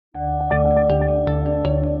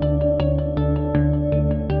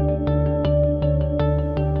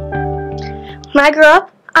When I grow up,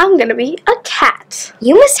 I'm gonna be a cat.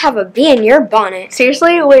 You must have a bee in your bonnet.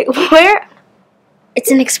 Seriously? Wait, where? It's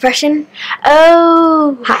an expression.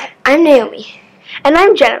 Oh. Hi, I'm Naomi. And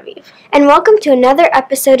I'm Genevieve. And welcome to another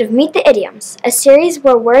episode of Meet the Idioms, a series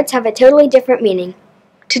where words have a totally different meaning.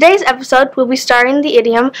 Today's episode will be starting the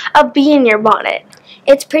idiom, a bee in your bonnet.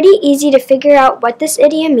 It's pretty easy to figure out what this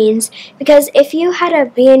idiom means because if you had a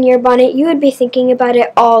bee in your bonnet, you would be thinking about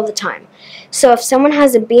it all the time. So if someone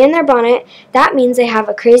has a bee in their bonnet, that means they have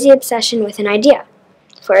a crazy obsession with an idea.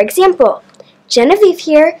 For example, Genevieve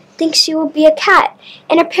here thinks she will be a cat,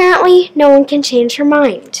 and apparently no one can change her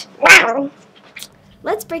mind. Wow.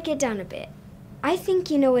 Let's break it down a bit. I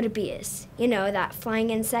think you know what a bee is. You know, that flying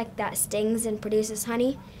insect that stings and produces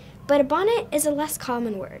honey. But a bonnet is a less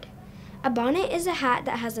common word. A bonnet is a hat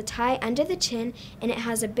that has a tie under the chin and it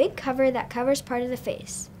has a big cover that covers part of the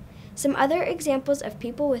face. Some other examples of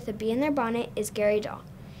people with a bee in their bonnet is Gary Dahl.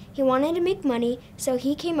 He wanted to make money, so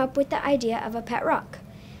he came up with the idea of a pet rock.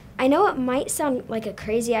 I know it might sound like a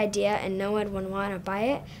crazy idea and no one would want to buy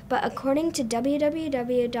it, but according to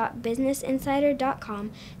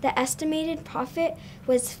www.businessinsider.com, the estimated profit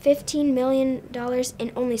was $15 million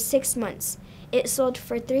in only 6 months. It sold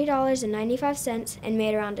for $3.95 and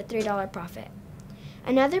made around a $3 profit.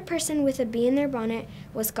 Another person with a bee in their bonnet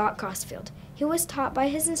was Scott Crossfield. He was taught by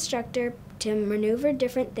his instructor to maneuver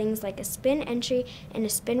different things like a spin entry and a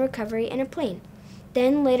spin recovery in a plane.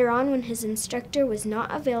 Then, later on, when his instructor was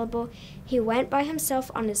not available, he went by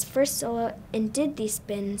himself on his first solo and did these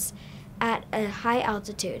spins at a high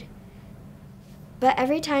altitude. But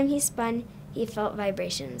every time he spun, he felt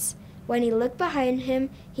vibrations. When he looked behind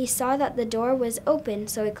him, he saw that the door was open,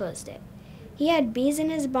 so he closed it. He had bees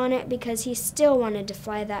in his bonnet because he still wanted to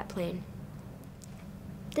fly that plane.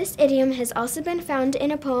 This idiom has also been found in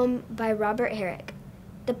a poem by Robert Herrick.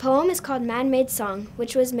 The poem is called Man-Made Song,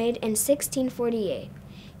 which was made in 1648.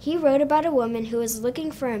 He wrote about a woman who was looking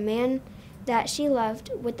for a man that she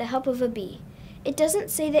loved with the help of a bee. It doesn't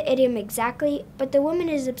say the idiom exactly, but the woman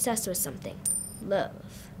is obsessed with something: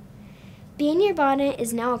 love. Bee in your bonnet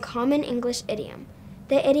is now a common English idiom.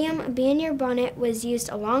 The idiom bee in your bonnet was used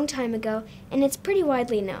a long time ago, and it's pretty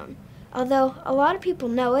widely known. Although a lot of people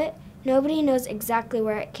know it, nobody knows exactly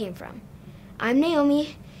where it came from. I'm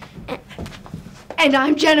Naomi. And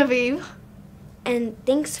I'm Genevieve. And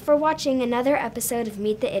thanks for watching another episode of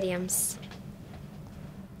Meet the Idioms.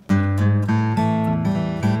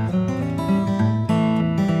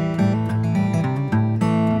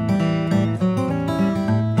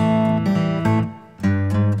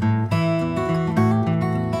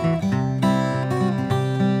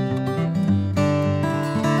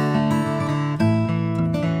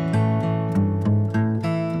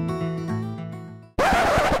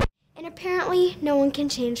 Apparently, no one can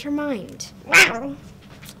change her mind. Wow.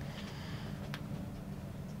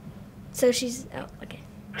 So she's... Oh, okay.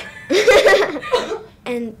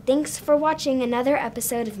 And thanks for watching another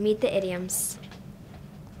episode of Meet the Idioms.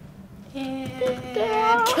 And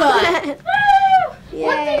cut. What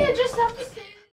did I just have to say?